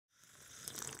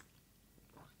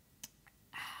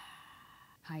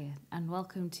Hiya, and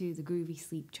welcome to the Groovy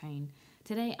Sleep Train.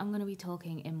 Today I'm going to be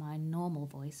talking in my normal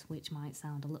voice, which might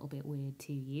sound a little bit weird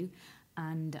to you,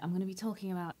 and I'm going to be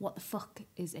talking about what the fuck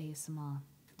is ASMR.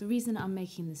 The reason I'm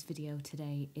making this video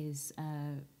today is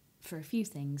for a few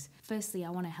things. Firstly,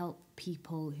 I want to help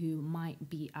people who might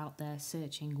be out there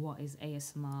searching what is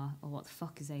ASMR or what the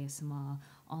fuck is ASMR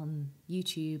on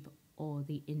YouTube or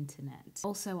the internet.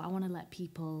 Also, I want to let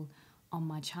people on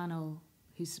my channel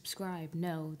who subscribe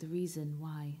know the reason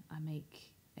why I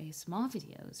make ASMR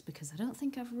videos, because I don't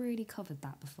think I've really covered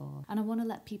that before. And I want to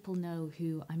let people know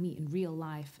who I meet in real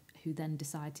life who then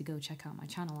decide to go check out my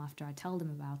channel after I tell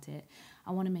them about it.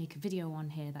 I want to make a video on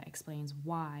here that explains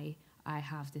why I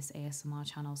have this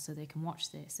ASMR channel, so they can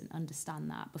watch this and understand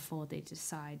that before they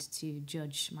decide to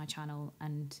judge my channel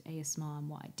and ASMR and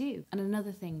what I do. And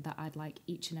another thing that I'd like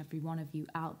each and every one of you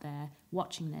out there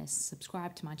watching this,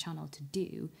 subscribe to my channel, to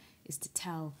do is to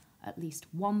tell at least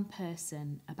one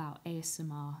person about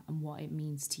ASMR and what it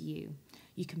means to you.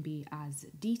 You can be as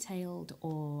detailed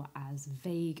or as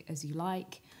vague as you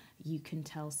like. You can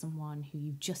tell someone who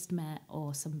you've just met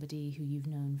or somebody who you've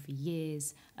known for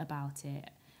years about it.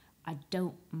 I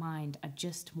don't mind, I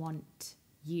just want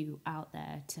you out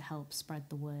there to help spread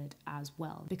the word as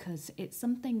well, because it's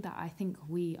something that I think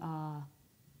we are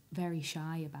very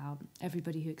shy about.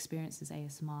 Everybody who experiences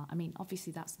ASMR, I mean,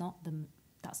 obviously that's not going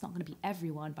to be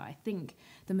everyone, but I think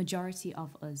the majority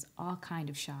of us are kind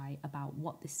of shy about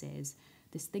what this is,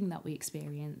 this thing that we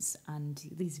experience, and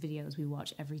these videos we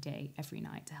watch every day, every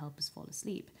night to help us fall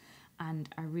asleep. And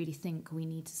I really think we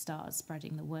need to start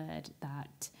spreading the word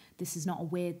that this is not a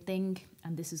weird thing,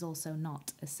 and this is also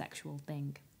not a sexual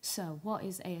thing. So what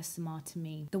is ASMR to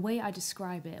me? The way I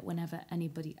describe it whenever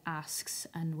anybody asks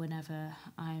and whenever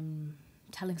I'm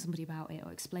telling somebody about it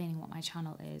or explaining what my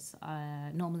channel is,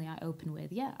 normally I open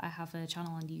with, yeah, I have a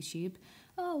channel on YouTube.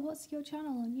 Oh, what's your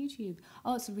channel on YouTube?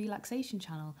 Oh, it's a relaxation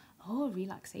channel. Oh, a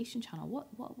relaxation channel.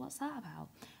 What's that about?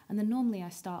 And then normally I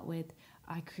start with,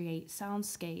 I create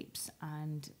soundscapes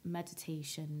and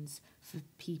meditations for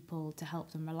people to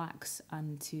help them relax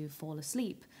and to fall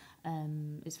asleep.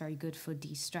 It's very good for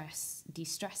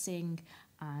de-stressing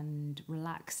and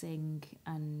relaxing,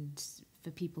 and for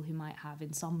people who might have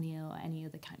insomnia or any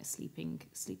other kind of sleeping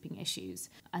issues.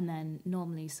 And then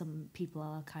normally some people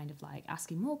are kind of like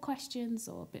asking more questions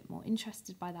or a bit more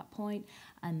interested by that point,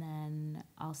 and then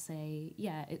I'll say,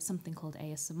 yeah, it's something called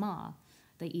ASMR.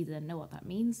 They either know what that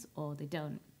means or they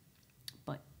don't.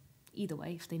 But either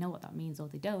way, if they know what that means or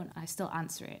they don't, I still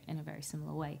answer it in a very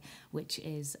similar way, which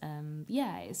is,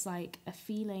 yeah, it's like a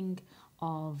feeling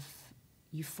of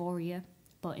euphoria,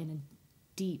 but in a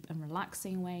deep and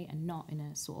relaxing way and not in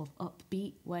a sort of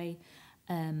upbeat way.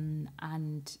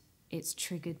 And it's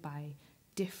triggered by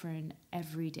different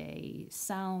everyday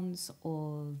sounds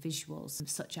or visuals,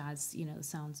 such as, you know, the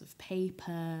sounds of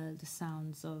paper, the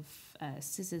sounds of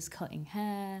scissors cutting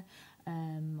hair,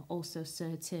 also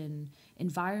certain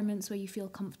environments where you feel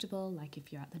comfortable, like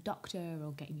if you're at the doctor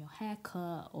or getting your hair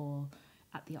cut or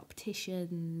at the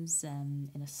opticians,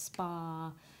 in a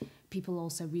spa. People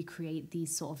also recreate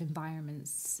these sort of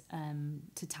environments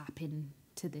to tap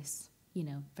into this, you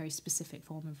know, very specific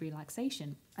form of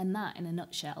relaxation. And that, in a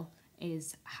nutshell,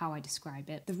 is how I describe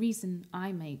it. The reason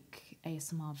I make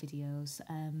ASMR videos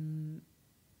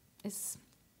is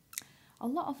a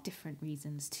lot of different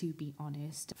reasons, to be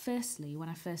honest. Firstly, when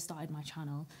I first started my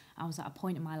channel, I was at a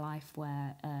point in my life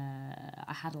where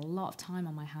I had a lot of time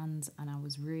on my hands and I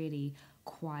was really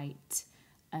quite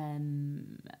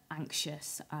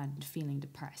anxious and feeling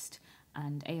depressed.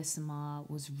 And ASMR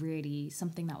was really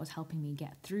something that was helping me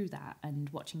get through that, and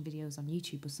watching videos on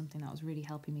YouTube was something that was really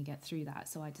helping me get through that.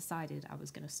 So I decided I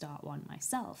was going to start one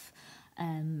myself,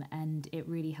 and it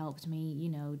really helped me, you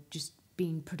know, just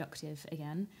being productive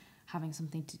again, having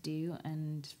something to do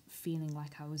and feeling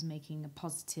like I was making a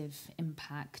positive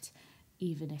impact,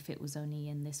 even if it was only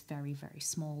in this very, very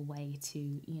small way to,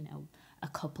 you know, a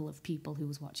couple of people who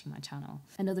was watching my channel.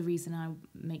 Another reason I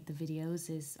make the videos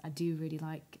is I do really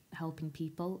like helping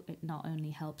people. It not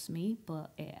only helps me,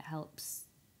 but it helps,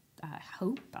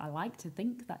 I like to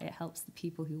think that it helps the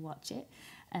people who watch it.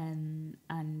 And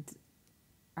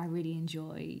I really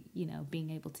enjoy, you know,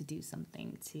 being able to do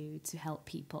something to help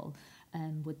people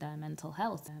with their mental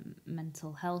health.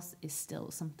 Mental health is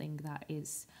still something that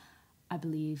is, I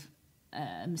believe,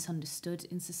 misunderstood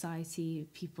in society.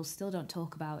 People still don't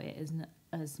talk about it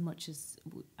as much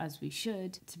as we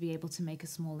should. To be able to make a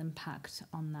small impact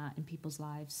on that in people's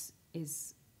lives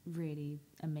is really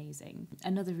amazing.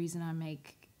 Another reason I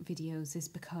make videos is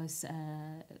because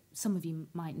some of you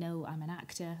might know I'm an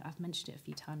actor. I've mentioned it a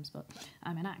few times, but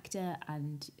I'm an actor,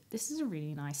 and this is a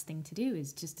really nice thing to do,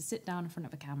 is just to sit down in front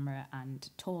of a camera and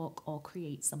talk or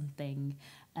create something.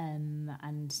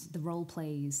 And the role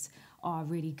plays are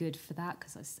really good for that,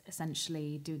 because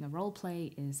essentially doing a role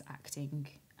play is acting.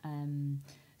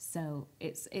 So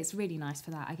it's really nice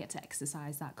for that. I get to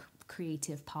exercise that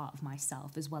creative part of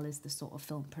myself, as well as the sort of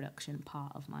film production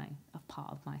part of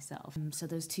myself. So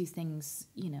those two things,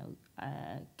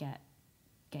 get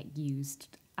used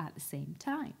at the same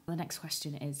time. The next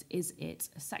question is it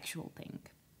a sexual thing?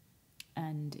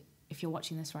 And if you're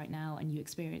watching this right now and you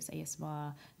experience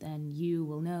ASMR, then you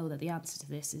will know that the answer to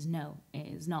this is no. It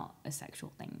is not a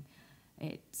sexual thing.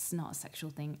 It's not a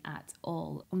sexual thing at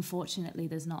all. Unfortunately,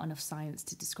 there's not enough science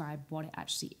to describe what it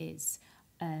actually is.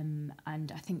 And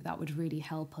I think that would really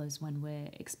help us when we're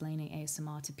explaining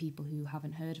ASMR to people who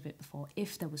haven't heard of it before,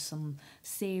 if there was some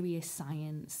serious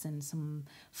science and some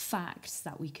facts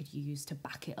that we could use to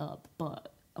back it up.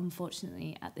 But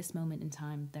unfortunately, at this moment in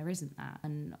time, there isn't that.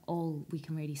 And all we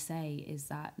can really say is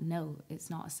that, no,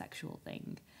 it's not a sexual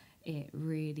thing. It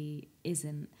really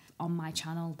isn't. On my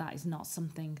channel, that is not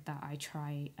something that I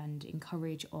try and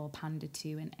encourage or pander to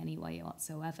in any way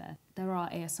whatsoever. There are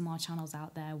ASMR channels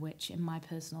out there which, in my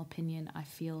personal opinion, I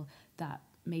feel that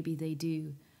maybe they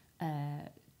do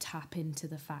tap into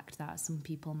the fact that some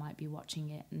people might be watching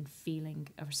it and feeling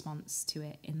a response to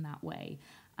it in that way,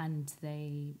 and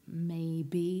they may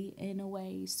be, in a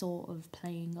way, sort of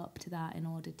playing up to that in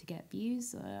order to get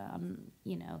views.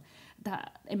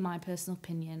 That, in my personal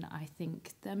opinion, I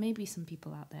think there may be some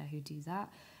people out there who do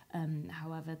that.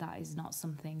 However, that is not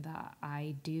something that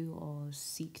I do or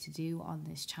seek to do on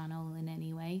this channel in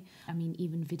any way. I mean,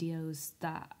 even videos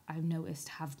that I've noticed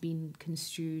have been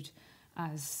construed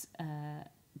as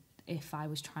if I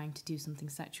was trying to do something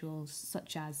sexual,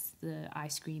 such as the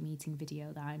ice cream eating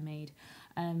video that I made.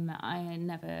 I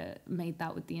never made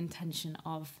that with the intention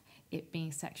of it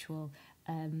being sexual.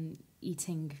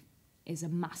 Eating is a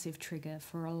massive trigger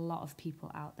for a lot of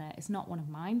people out there. It's not one of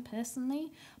mine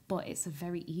personally, but it's a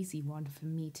very easy one for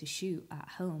me to shoot at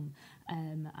home,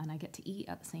 and I get to eat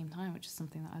at the same time, which is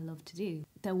something that I love to do.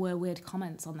 There were weird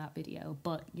comments on that video,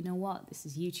 but you know what? This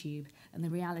is YouTube, and the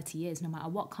reality is, no matter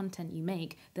what content you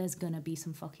make, there's gonna be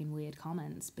some fucking weird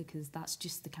comments, because that's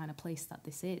just the kind of place that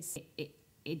this is.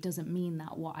 It doesn't mean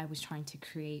that what I was trying to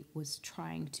create was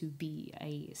trying to be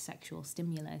a sexual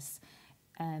stimulus,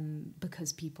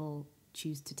 because people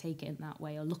choose to take it in that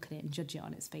way or look at it and judge it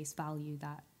on its face value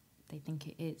that they think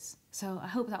it is. So I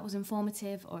hope that was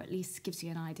informative, or at least gives you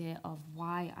an idea of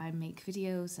why I make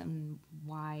videos and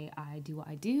why I do what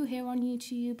I do here on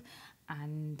YouTube.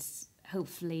 And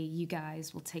hopefully you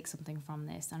guys will take something from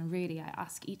this. And really, I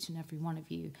ask each and every one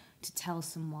of you to tell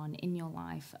someone in your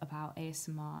life about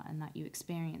ASMR and that you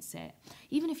experience it.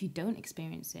 Even if you don't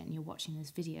experience it and you're watching this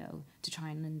video to try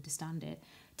and understand it,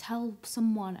 tell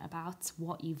someone about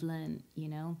what you've learned,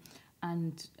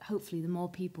 and hopefully the more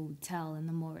people we tell and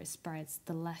the more it spreads,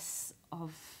 the less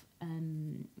of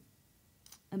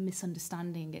a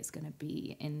misunderstanding it's going to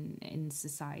be in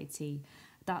society.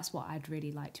 That's what I'd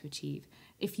really like to achieve.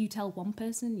 If you tell one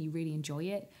person you really enjoy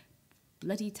it,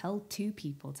 bloody tell 2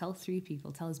 people, tell 3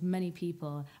 people, tell as many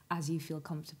people as you feel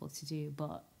comfortable to do.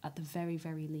 But at the very,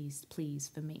 very least, please,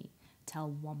 for me, tell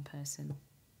 1 person.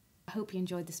 I hope you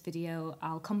enjoyed this video.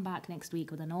 I'll come back next week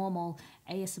with a normal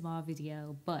ASMR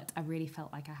video, but I really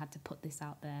felt like I had to put this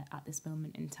out there at this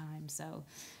moment in time. So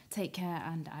take care,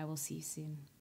 and I will see you soon.